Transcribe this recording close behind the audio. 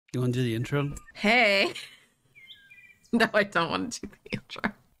You want to do the intro? Hey. No, I don't want to do the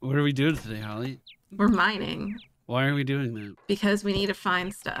intro. What are we doing today, Holly? We're mining. Why are we doing that? Because we need to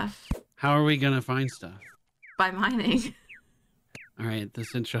find stuff. How are we going to find stuff? By mining. All right,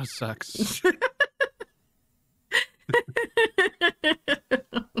 this intro sucks.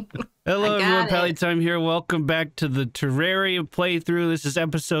 Hello, everyone. MFPallytime here. Welcome back to the Terraria playthrough. This is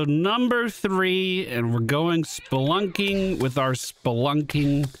episode number 3, and we're going spelunking with our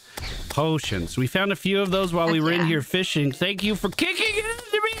spelunking potions. We found a few of those while we were in here fishing. Thank you for kicking it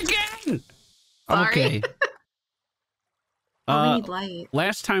into me again. Sorry. Okay. We need light.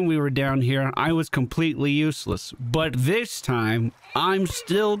 Last time we were down here, I was completely useless. But this time, I'm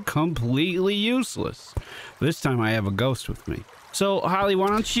still completely useless. This time, I have a ghost with me. So, Holly, why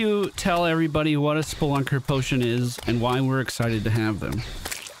don't you tell everybody what a spelunker potion is and why we're excited to have them?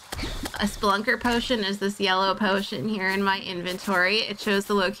 A spelunker potion is this yellow potion here in my inventory. It shows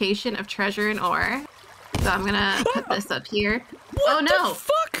the location of treasure and ore. So I'm gonna put this up here. What the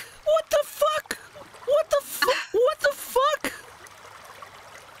fuck? What the fuck? What the fuck? What the fuck?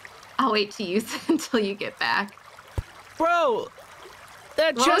 I'll wait to use it until you get back. Bro,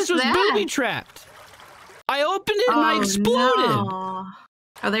 that chest was booby-trapped. I opened it and I exploded. No.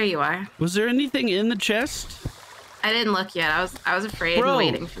 Oh, there you are. Was there anything in the chest? I didn't look yet. I was afraid and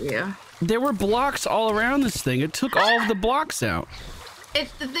waiting for you. There were blocks all around this thing. It took all of the blocks out.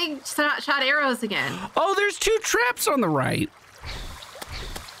 It's the thing shot arrows again. Oh, there's 2 traps on the right.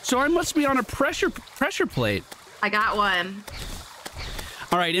 So I must be on a pressure plate. I got one.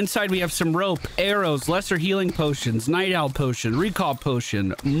 All right, inside we have some rope, arrows, lesser healing potions, night owl potion, recall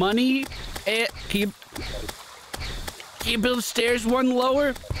potion, money. Can you build the stairs one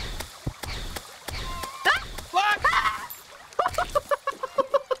lower?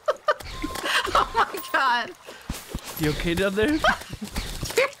 Oh my god. You okay down there?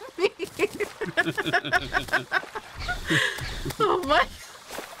 Oh my.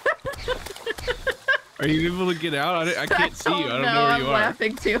 Are you able to get out? I can't see you. I don't know where you are. I'm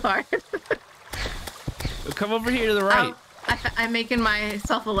laughing too hard. Come over here to the right. I'm making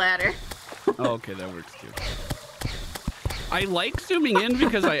myself a ladder. Oh, okay, that works too. I like zooming in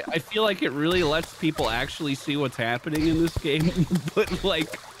because I feel like it really lets people actually see what's happening in this game. But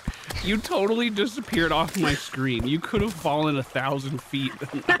like, you totally disappeared off my screen. You could have fallen 1,000 feet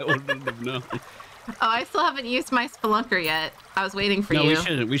and I wouldn't have known. Oh, I still haven't used my spelunker yet. I was waiting for you. No,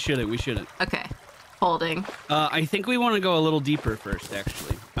 we shouldn't. Okay. Holding. I think we want to go a little deeper first,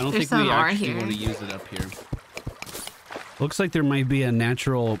 actually. I don't think we actually want to use it up here. Looks like there might be a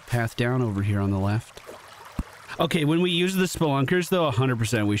natural path down over here on the left. Okay, when we use the spelunkers, though,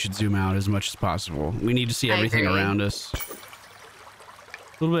 100% we should zoom out as much as possible. We need to see everything around us. A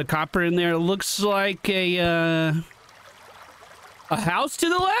little bit of copper in there. Looks like a house to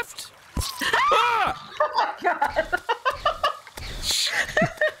the left? Ah! Oh my god.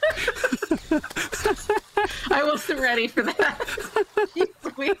 I wasn't ready for that.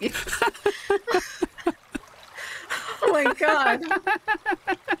 Jeez, oh my god.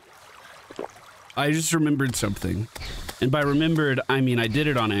 I just remembered something. And by remembered, I mean I did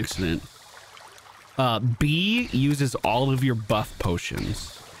it on accident. B uses all of your buff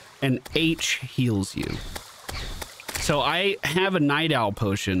potions, and H heals you. So I have a night owl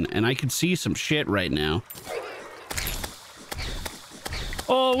potion, and I can see some shit right now.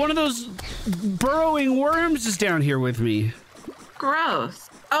 Oh, one of those burrowing worms is down here with me. Gross.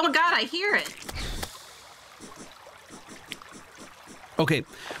 Oh my god, I hear it. Okay,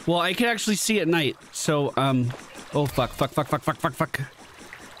 well, I can actually see at night, so, oh, fuck.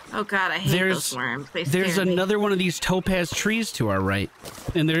 Oh god, I hate those worms. There's another one of these topaz trees to our right.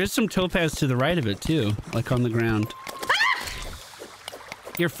 And there is some topaz to the right of it, too, like on the ground.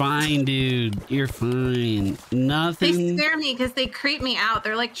 You're fine, dude. You're fine. Nothing. They scare me because they creep me out.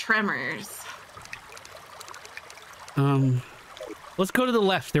 They're like tremors. Let's go to the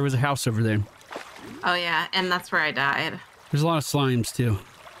left. There was a house over there. Oh, yeah, and that's where I died. There's a lot of slimes, too.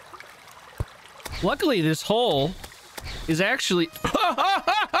 Luckily, this hole is actually... Fuck!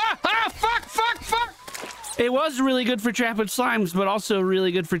 It was really good for trapping slimes, but also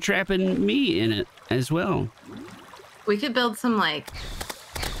really good for trapping me in it as well. We could build some, like...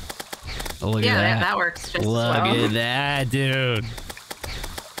 Oh, look at that. That works just as well. Look at that, dude.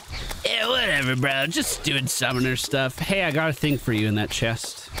 Yeah, whatever, bro. Just doing summoner stuff. Hey, I got a thing for you in that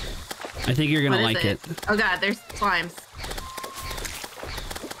chest. I think you're gonna like it. Oh god, there's slimes.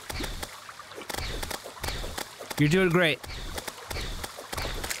 You're doing great.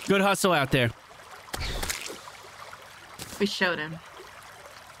 Good hustle out there. We showed him.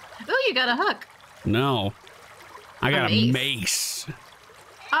 Oh, you got a hook. No. I got a mace.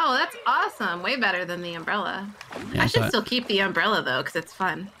 Oh, Oh, that's awesome. Way better than the umbrella. Yeah, I should still keep the umbrella, though, because it's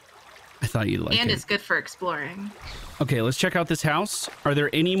fun. I thought you'd like it. And it's good for exploring. Okay, let's check out this house. Are there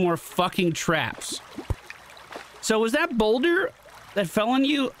any more fucking traps? So was that boulder that fell on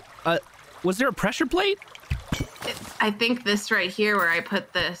you? Was there a pressure plate? I think this right here where I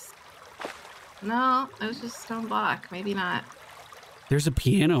put this. No, it was just a stone block. Maybe not. There's a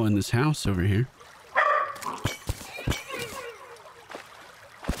piano in this house over here.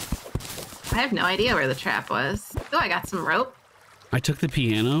 I have no idea where the trap was. Oh, I got some rope. I took the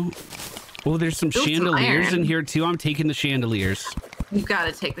piano. Oh, there's some chandeliers in here too. I'm taking the chandeliers. You've got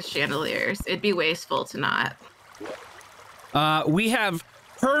to take the chandeliers. It'd be wasteful to not. We have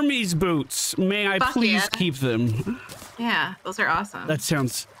Hermes boots. May I please keep them? Yeah, those are awesome. That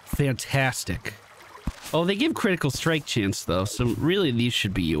sounds fantastic. Oh, they give critical strike chance though, so really these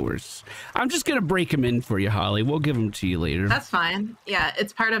should be yours. I'm just gonna break them in for you, Holly. We'll give them to you later. That's fine. Yeah,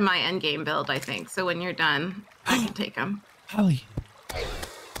 it's part of my endgame build, I think. So when you're done, I can take them. Holly,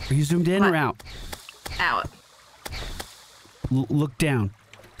 are you zoomed in or out? Out. Look down.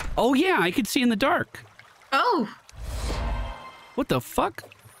 Oh yeah, I can see in the dark. Oh. What the fuck?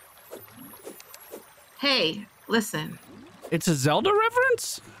 Hey, listen. It's a Zelda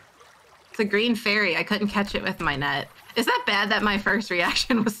reference? It's a green fairy. I couldn't catch it with my net. Is that bad that my first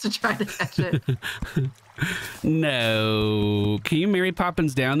reaction was to try to catch it? No. Can you Mary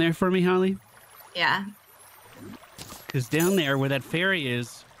Poppins down there for me, Holly? Yeah. Because down there where that fairy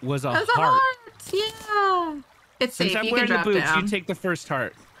is was a heart. A heart. Yeah. It's safe. Since I'm you wearing can the drop boots, down. you take the first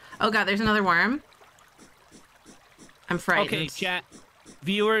heart. Oh god, there's another worm. I'm frightened. Okay, chat,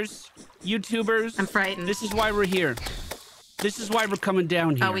 viewers, YouTubers. I'm frightened. This is why we're here. This is why we're coming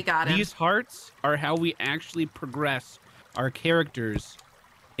down here. Oh, we got him. These hearts are how we actually progress our characters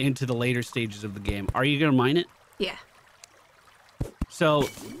into the later stages of the game. Are you gonna mine it? Yeah. So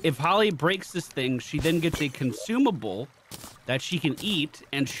if Holly breaks this thing, she then gets a consumable that she can eat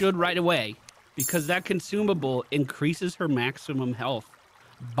and should right away, because that consumable increases her maximum health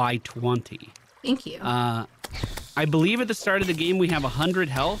by 20. Thank you. I believe at the start of the game we have 100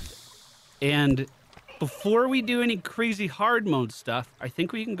 health, and before we do any crazy hard mode stuff, I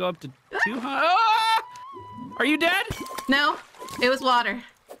think we can go up to 200. Ah! Are you dead? No, it was water.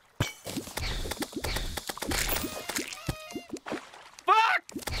 Fuck!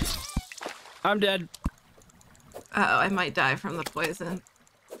 I'm dead. Uh-oh, I might die from the poison.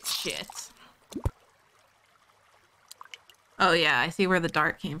 Shit. Oh yeah, I see where the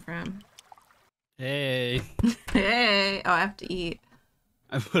dart came from. Hey. Hey! Oh, I have to eat.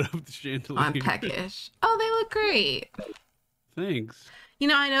 I put up the chandelier. I'm peckish. Oh, they look great. Thanks. You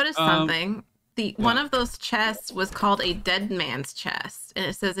know, I noticed something. One of those chests was called a dead man's chest, and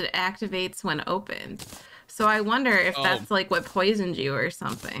it says it activates when opened. So I wonder if that's like what poisoned you or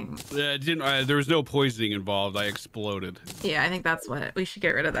something. Yeah, there was no poisoning involved. I exploded. Yeah, I think that's what we should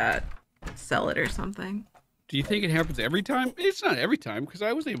get rid of that. Sell it or something. Do you think it happens every time? It's not every time because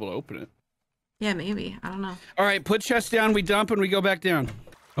I was able to open it. Yeah, maybe. I don't know. All right, put chest down. We dump and we go back down.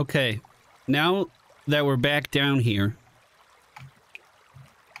 Okay, now that we're back down here,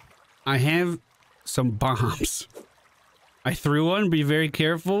 I have some bombs. I threw one. Be very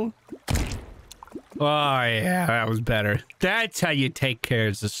careful. Oh, yeah, that was better. That's how you take care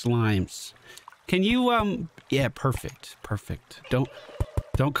of the slimes. Can you, yeah, perfect. Perfect. Don't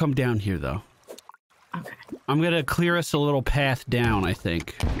come down here, though. Okay. I'm gonna clear us a little path down, I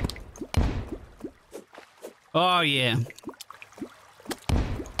think. Oh, yeah.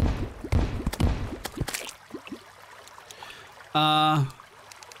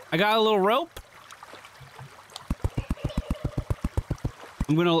 I got a little rope.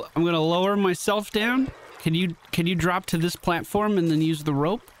 I'm gonna lower myself down. Can you drop to this platform and then use the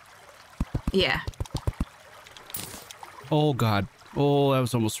rope? Yeah. Oh god. Oh, that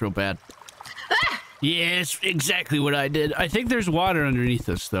was almost real bad. Ah! Yes, exactly what I did. I think there's water underneath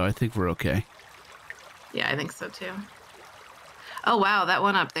us though. I think we're okay. Yeah, I think so too. Oh wow, that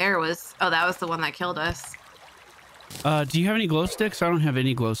one up there was that was the one that killed us. Do you have any glow sticks? I don't have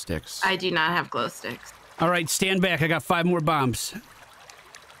any glow sticks. I do not have glow sticks. All right, stand back. I got 5 more bombs.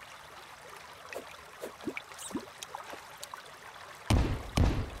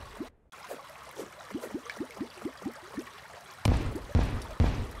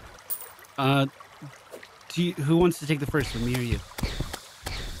 Who wants to take the first one, me or you?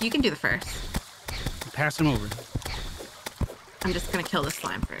 You can do the first. Pass him over. I'm just gonna kill the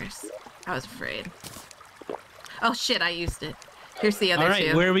slime first. I was afraid. Oh shit, I used it. Here's the other two. All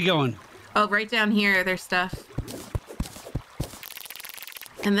right, where are we going? Oh, right down here, there's stuff.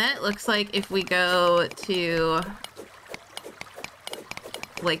 And then it looks like if we go to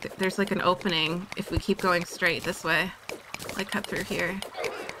like, there's like an opening if we keep going straight this way. Like, cut through here.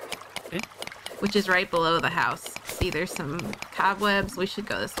 Okay. Which is right below the house. See, there's some cobwebs. We should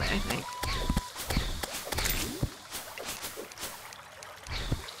go this way, I think.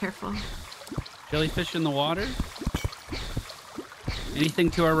 Careful. Jellyfish in the water?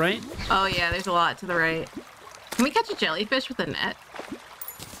 Anything to our right? Oh yeah, there's a lot to the right. Can we catch a jellyfish with a net?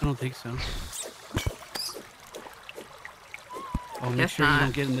 I don't think so. Oh, make sure you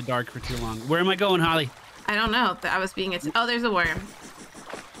don't get in the dark for too long. Where am I going, Holly? I don't know. I was being... Oh, there's a worm.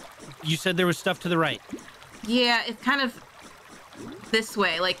 You said there was stuff to the right. Yeah, it's kind of this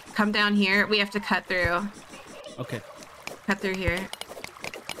way. Like, come down here. We have to cut through. Okay. Cut through here.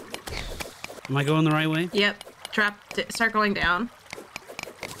 Am I going the right way? Yep. Start going down.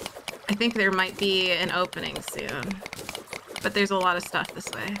 I think there might be an opening soon. But there's a lot of stuff this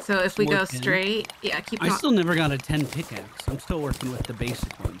way. So if we go straight, yeah, keep going. I still never got a 10 pickaxe. I'm still working with the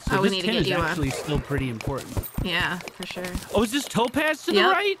basic ones. So this 10 is actually still pretty important. Yeah, for sure. Oh, is this topaz to the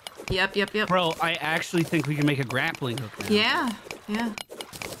right? Yep. Bro, I actually think we can make a grappling hook now. Yeah.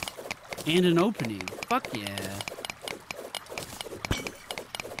 And an opening. Fuck yeah.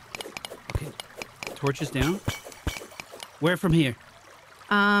 Okay. Torches down. Where from here?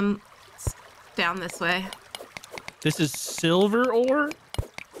 Down this way. This is silver ore?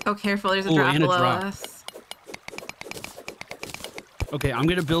 Oh, careful. There's a drop below us. Okay, I'm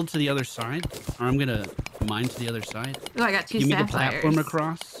going to build to the other side. Or I'm going to mine to the other side. Oh, I got 2 sapphires. Give me the platform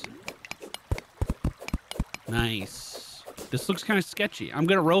across. Nice. This looks kind of sketchy. I'm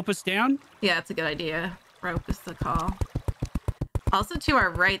going to rope us down. Yeah, that's a good idea. Rope is the call. Also, to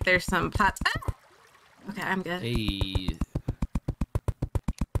our right, there's some pots. Ah! Okay, I'm good. Hey.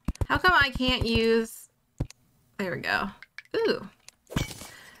 How come I can't use... There we go. Ooh.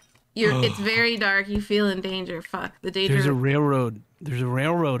 It's very dark. You feel in danger. Fuck. The danger... There's a railroad. There's a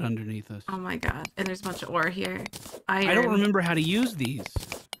railroad underneath us. Oh my god. And there's a bunch of ore here. Iron. I don't remember how to use these.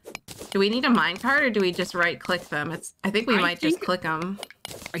 Do we need a minecart or do we just right-click them? I think we might just click them.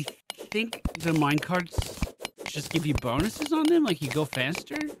 I think the minecarts just give you bonuses on them, like you go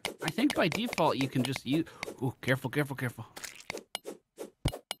faster. I think by default you can just use... Ooh, careful.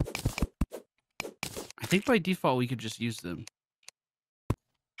 I think by default we could just use them.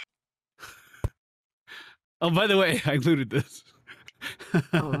 Oh, by the way, I looted this.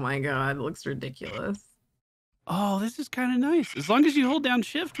 Oh my god, it looks ridiculous. Oh, this is kind of nice. As long as you hold down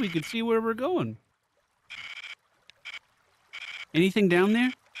shift, we can see where we're going. Anything down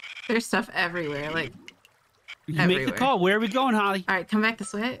there? There's stuff everywhere, like you make the call. Where are we going, Holly? All right, come back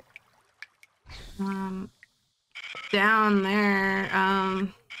this way. Down there.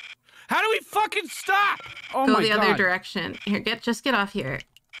 How do we fucking stop? Oh go my god. Go the other direction. Here, just get off here.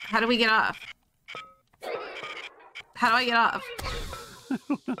 How do we get off? How do I get off? I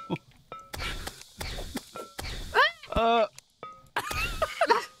don't know.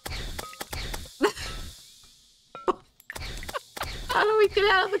 How do we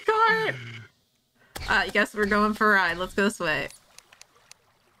get out of the cart? I guess we're going for a ride. Let's go this way.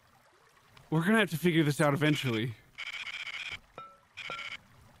 We're gonna have to figure this out eventually.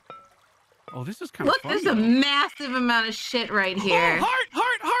 Oh, this is kind of fun. Look, there's a massive amount of shit right here. Oh,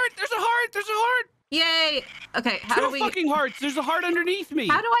 heart! There's a heart! Yay! Okay, how do we... fucking hearts! There's a heart underneath me!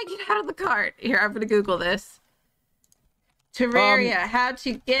 How do I get out of the cart? Here, I'm gonna Google this. Terraria, how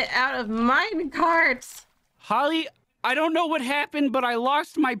to get out of minecarts. Holly, I don't know what happened, but I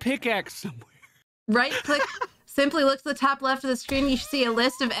lost my pickaxe somewhere. Right-click, simply look to the top left of the screen. You should see a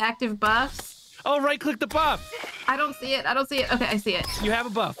list of active buffs. Oh, right-click the buff. I don't see it. Okay, I see it. You have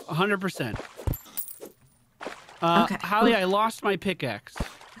a buff, 100%. Okay. Holly, I lost my pickaxe.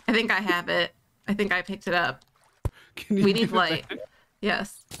 I think I have it. I think I picked it up. We need light.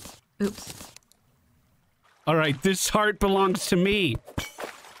 Yes. Oops. All right, this heart belongs to me.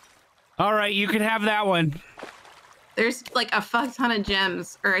 All right, you can have that one. There's like a fuck ton of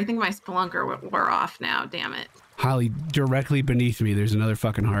gems, or I think my spelunker wore off now. Damn it. Holly, directly beneath me, there's another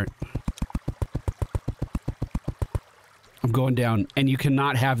fucking heart. I'm going down, and you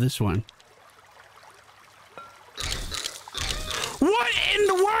cannot have this one. What in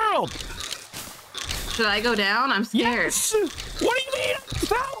the world? Should I go down? I'm scared. Yes. What do you mean?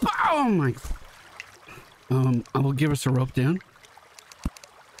 Oh my. I will give us a rope down.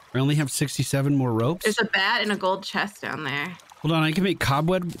 I only have 67 more ropes. There's a bat and a gold chest down there. Hold on, I can make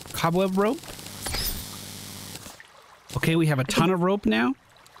cobweb rope. Okay, we have a ton of rope now.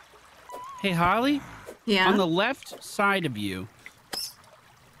 Hey, Holly. Yeah. On the left side of you,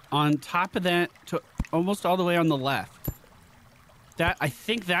 on top of that, to almost all the way on the left. I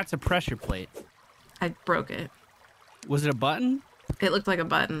think that's a pressure plate. I broke it. Was it a button? It looked like a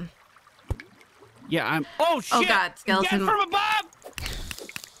button. Yeah, I'm... Oh, shit! Oh, God, skeleton. Get from above!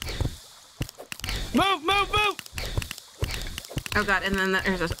 Move, move, move! Oh, God, and then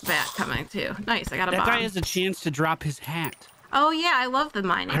there's a bat coming, too. Nice, I got a bomb. That guy has a chance to drop his hat. Oh, yeah, I love the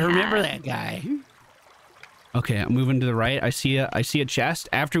mining I remember that guy. Okay, I'm moving to the right. I see a chest.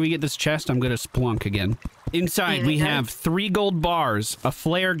 After we get this chest, I'm going to splunk again. Inside, we have 3 gold bars, a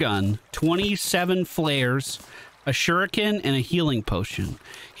flare gun, 27 flares, a shuriken, and a healing potion.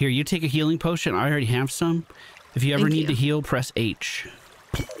 Here, you take a healing potion. I already have some. If you ever need to heal, press H.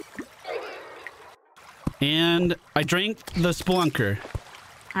 And I drank the Spelunker.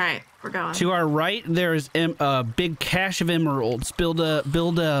 All right, we're going. To our right, there's a big cache of emeralds. Build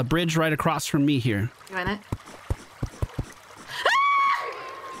a bridge right across from me here. You in it?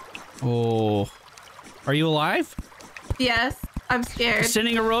 Oh. Are you alive? Yes, I'm scared.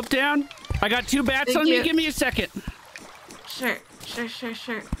 Sending a rope down? I got 2 bats on me. Give me a second. Sure.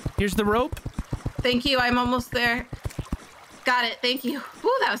 Here's the rope. Thank you, I'm almost there. Got it, thank you.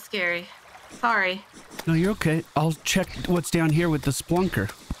 Ooh, that was scary. Sorry. No, you're okay. I'll check what's down here with the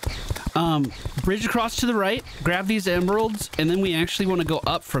Spelunker. Bridge across to the right, grab these emeralds, and then we actually want to go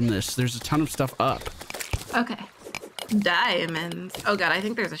up from this. There's a ton of stuff up. Okay. Diamonds. Oh god, I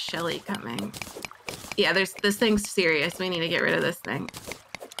think there's a Shelly coming. Yeah, this thing's serious. We need to get rid of this thing.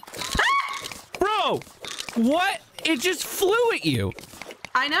 Bro! What? It just flew at you.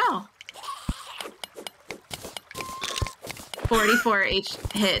 I know. 44 H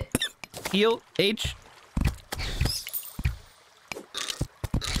hit. Heal H.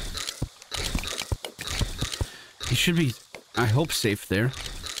 You should be, I hope, safe there.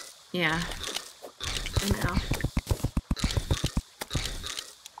 Yeah. I know.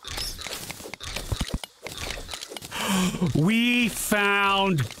 We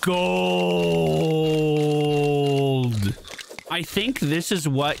found gold. I think this is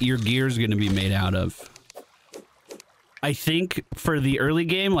what your gear is going to be made out of. I think for the early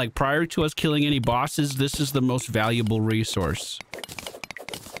game, like prior to us killing any bosses, this is the most valuable resource.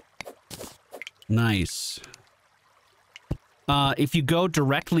 Nice. If you go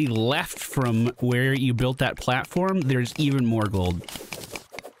directly left from where you built that platform, there's even more gold.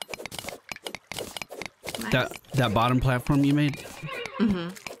 Nice. That bottom platform you made? Mm-hmm.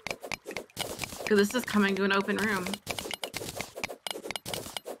 Because this is coming to an open room.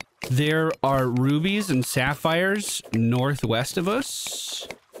 There are rubies and sapphires northwest of us.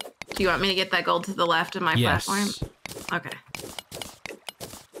 Do you want me to get that gold to the left of my platform? Okay.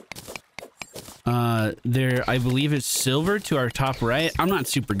 There, I believe, is silver to our top right. I'm not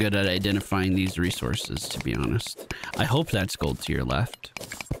super good at identifying these resources, to be honest. I hope that's gold to your left.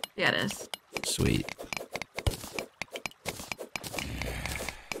 Yeah, it is. Sweet.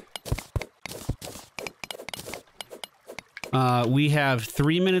 We have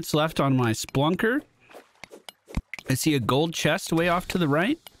 3 minutes left on my Spelunker. I see a gold chest way off to the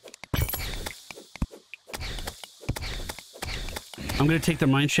right. I'm going to take the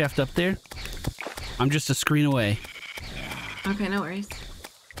mine shaft up there. I'm just a screen away. Okay, no worries.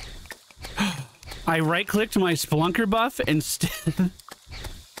 I right-clicked my Spelunker buff instead.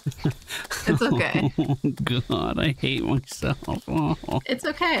 It's okay. Oh, God, I hate myself. Oh. It's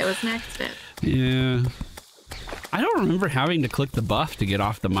okay. It was an accident. Yeah. I don't remember having to click the buff to get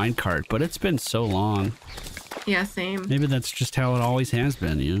off the minecart, but it's been so long. Yeah, same. Maybe that's just how it always has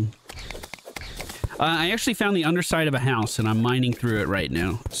been, you know? I actually found the underside of a house, and I'm mining through it right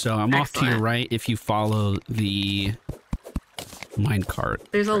now. So I'm off to your right if you follow the minecart.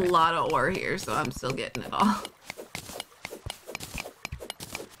 There's a lot of ore here, so I'm still getting it all.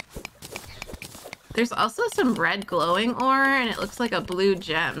 There's also some red glowing ore, and it looks like a blue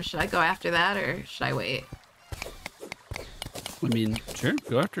gem. Should I go after that, or should I wait? I mean, sure,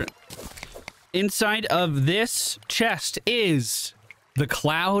 go after it. Inside of this chest is the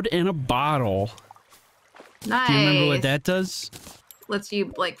cloud in a bottle. Nice. Do you remember what that does? Lets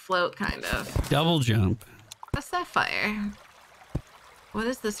you, like, float, kind of. Double jump. A sapphire. What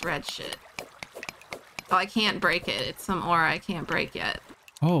is this red shit? Oh, I can't break it. It's some ore I can't break yet.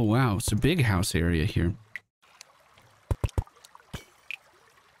 Oh, wow. It's a big house area here.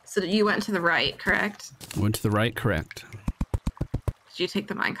 So you went to the right, correct? Went to the right, correct. Did you take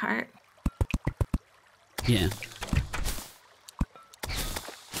the minecart? Yeah.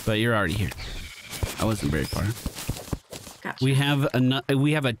 But you're already here. I wasn't very far. Gotcha.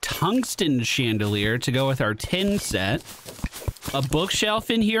 We have a tungsten chandelier to go with our tin set. A bookshelf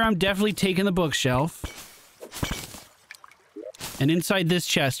in here. I'm definitely taking the bookshelf. And inside this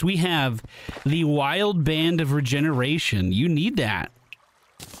chest, we have the Wild Band of Regeneration. You need that.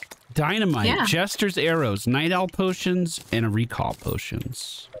 Dynamite, yeah. Jester's arrows, night owl potions, and a recall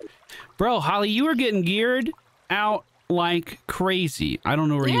potions. Bro, Holly, you are getting geared out like crazy. I don't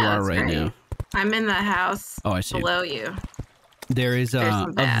know where you are right now. I'm in the house below you. There is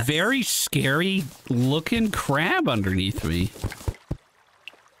a very scary looking crab underneath me.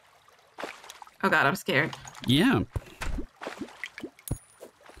 Oh god, I'm scared. Yeah.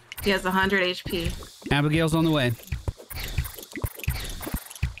 He has 100 HP. Abigail's on the way.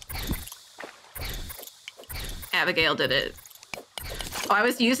 Abigail did it. Oh, I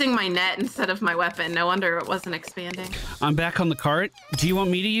was using my net instead of my weapon. No wonder it wasn't expanding. I'm back on the cart. Do you want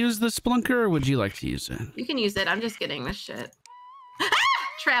me to use the Spelunker, or would you like to use it? You can use it. I'm just getting this shit.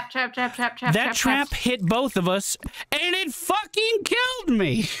 Trap. That trap hit both of us, and it fucking killed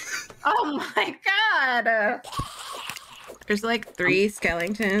me. Oh my god. There's like 3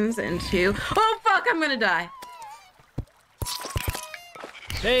 skeletons and 2. Oh fuck, I'm gonna die.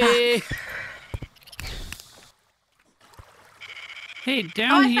 Hey. Hey,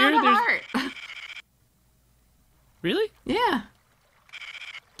 down here, I found a heart. Really? Yeah.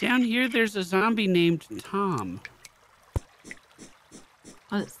 Down here, there's a zombie named Tom.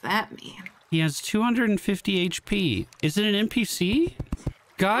 What does that mean? He has 250 HP. Is it an NPC?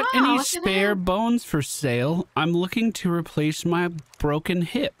 Got any spare bones for sale? I'm looking to replace my broken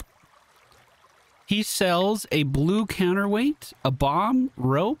hip. He sells a blue counterweight, a bomb,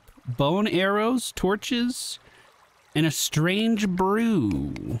 rope, bone arrows, torches, and a strange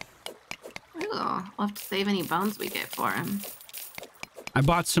brew. Ooh, we'll have to save any bones we get for him. I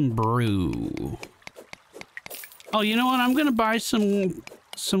bought some brew. Oh, you know what? I'm gonna buy some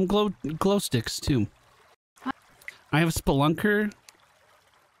glow sticks too. I have a Spelunker,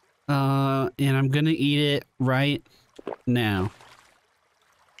 and I'm gonna eat it right now.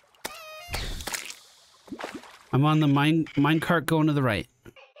 I'm on the mine cart going to the right.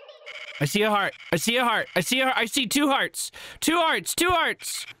 I see a heart. I see a heart. I see a heart. I see 2 hearts. 2 hearts. 2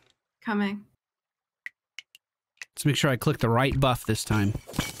 hearts. Coming. Let's make sure I click the right buff this time.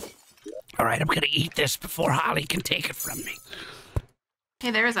 All right, I'm gonna eat this before Holly can take it from me. Hey,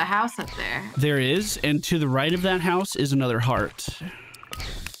 there is a house up there. There is, and to the right of that house is another heart.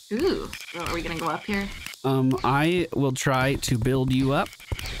 Ooh, so are we gonna go up here? I will try to build you up.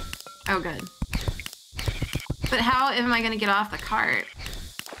 Oh, good. But how am I gonna get off the cart?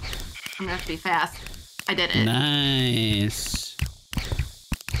 I'm gonna have to be fast. I did it. Nice.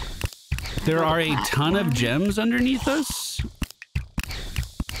 There are a ton of gems underneath us.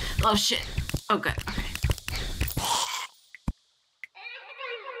 Oh shit. Oh good. Okay.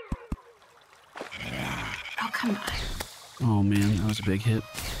 Oh come on. Oh man, that was a big hit.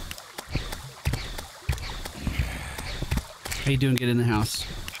 How you doing? Get in the house.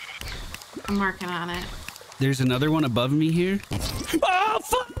 I'm working on it. There's another one above me here. Oh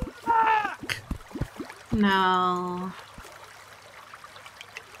fuck! No.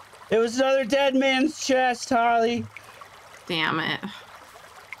 It was another dead man's chest, Harley. Damn it.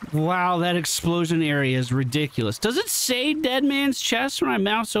 Wow, that explosion area is ridiculous. Does it say dead man's chest when I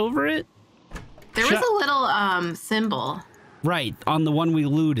mouse over it? There was a little symbol. Right, on the one we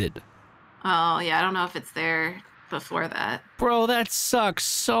looted. Oh, yeah, I don't know if it's there before that. Bro, that sucks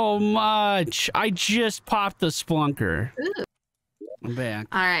so much. I just popped the Spelunker. Ooh. I'm back.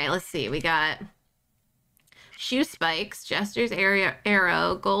 All right, let's see. We got shoe spikes, Jester's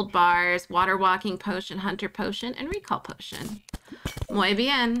arrow, gold bars, water walking potion, hunter potion, and recall potion. Muy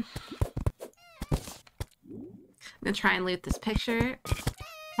bien. I'm gonna try and loot this picture.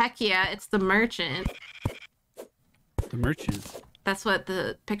 Heck yeah, it's the merchant. The merchant? That's what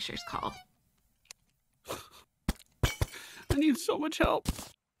the picture's called. I need so much help.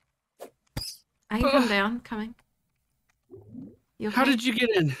 I can come down. Coming. You okay? How did you get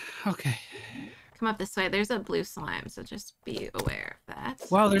in? Okay. Come up this way. There's a blue slime, so just be aware of that.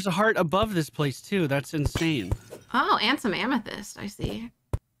 Wow, there's a heart above this place too. That's insane. Oh, and some amethyst, I see.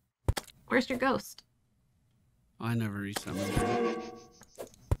 Where's your ghost? I never resummoned her.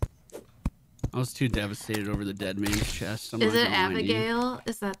 I was too devastated over the dead man's chest. Is it Abigail?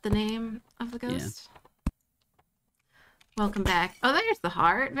 Is that the name of the ghost? Yeah. Welcome back. Oh, there's the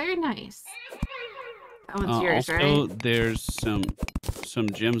heart. Very nice. That one's yours, also, right? Also, there's some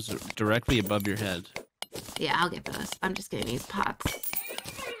gems directly above your head. Yeah, I'll get those. I'm just getting these pots.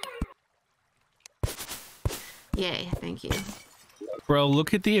 Yay, thank you. Bro,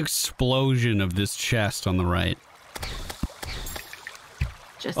 look at the explosion of this chest on the right.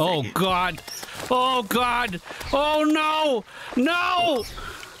 Just oh god! Oh god! Oh no! No!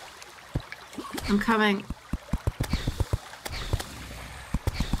 I'm coming.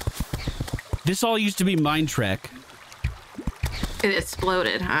 This all used to be Mine Track. It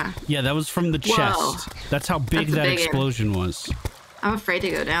exploded, huh? Yeah, that was from the chest. That's how big that explosion was. I'm afraid to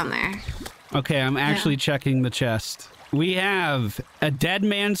go down there. Okay, I'm actually checking the chest. We have a dead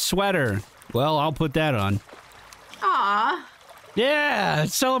man's sweater. Well, I'll put that on. Aw. Yeah,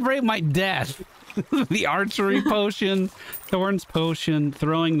 celebrate my death. The archery potion, thorns potion,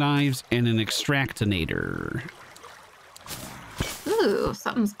 throwing knives, and an extractinator. Ooh,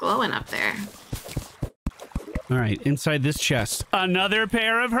 something's glowing up there. All right, inside this chest, another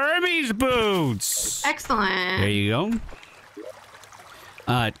pair of Hermes boots. Excellent. There you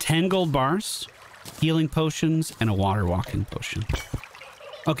go. 10 gold bars, healing potions, and a water walking potion.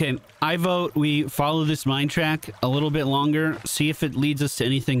 Okay, I vote we follow this mine track a little bit longer, see if it leads us to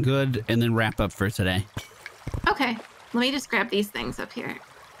anything good, and then wrap up for today. Okay, let me just grab these things up here.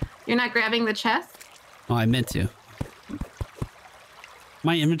 You're not grabbing the chest? Oh, I meant to.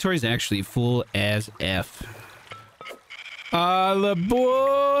 My inventory is actually full as F. The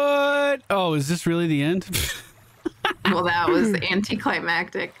board. Oh, is this really the end? Well, that was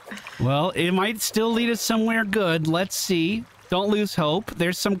anticlimactic. Well, it might still lead us somewhere good. Let's see. Don't lose hope.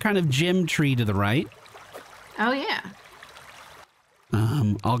 There's some kind of gem tree to the right. Oh, yeah.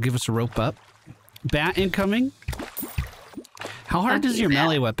 I'll give us a rope up. Bat incoming. How hard does your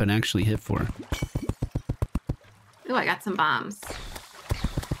melee weapon actually hit for? Ooh, I got some bombs.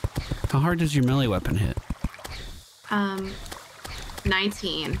 How hard does your melee weapon hit?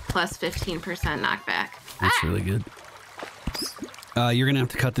 19 plus 15% knockback. That's really good. You're gonna have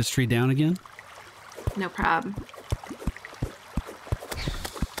to cut this tree down again? No problem.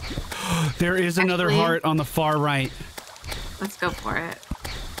 There is another heart on the far right. Let's go for it.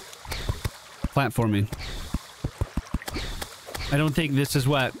 Platforming. I don't think this is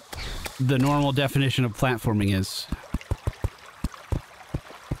what the normal definition of platforming is.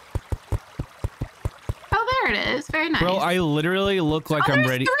 Oh, there it is. Very nice. Bro, I literally look like I'm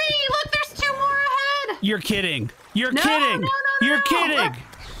ready. There's 3! Look, there's 2 more ahead! You're kidding. You're kidding. No, You're kidding. Look,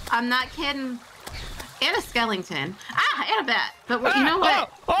 I'm not kidding. And a skeleton. Ah, and a bat. But you know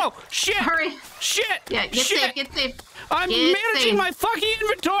what? Oh, shit. Hurry. Shit. Yeah, get safe, get safe. I'm managing my fucking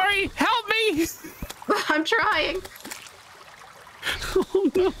inventory. Help me. I'm trying. Oh,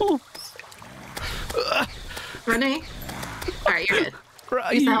 no. Renee? All right, you're good.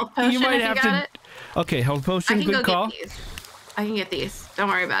 Use the health potion. You might have to. Okay, health potion. Good call. Get these. I can get these. Don't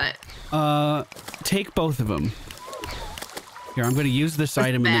worry about it. Take both of them. Here, I'm going to use this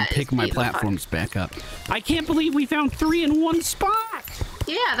item and then pick my platforms back up. I can't believe we found 3 in one spot.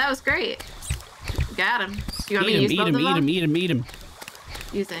 Yeah, that was great. Got him. Do you want me to use both of them? Eat him.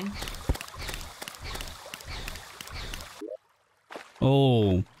 Using.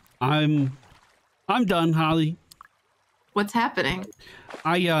 Oh, I'm done, Holly. What's happening?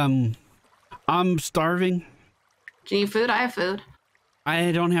 I'm starving. Do you need food? I have food.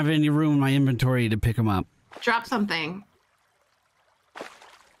 I don't have any room in my inventory to pick them up. Drop something.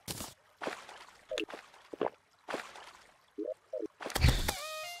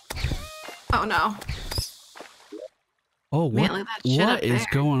 Oh no. Oh, what is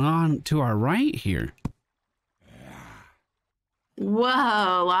going on to our right here?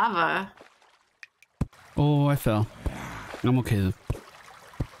 Whoa, lava. Oh, I fell. I'm okay though.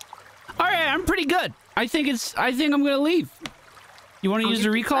 All right, I'm pretty good. I think I'm gonna leave. You want to use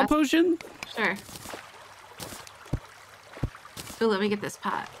the recall potion? Sure. Ooh, let me get this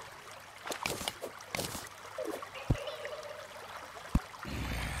pot.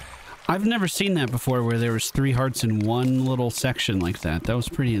 I've never seen that before where there was 3 hearts in one little section like that. That was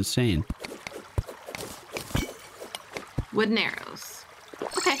pretty insane. Wooden arrows.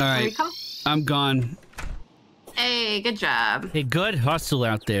 Okay, all right. recall. I'm gone. Hey, good job. Hey, good hustle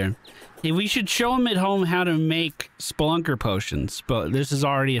out there. Hey, we should show them at home how to make Spelunker potions, but this is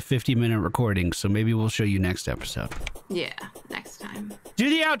already a 50-minute recording, so maybe we'll show you next episode. Yeah, next time. Do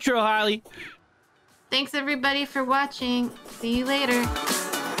the outro, Holly. Thanks, everybody, for watching. See you later.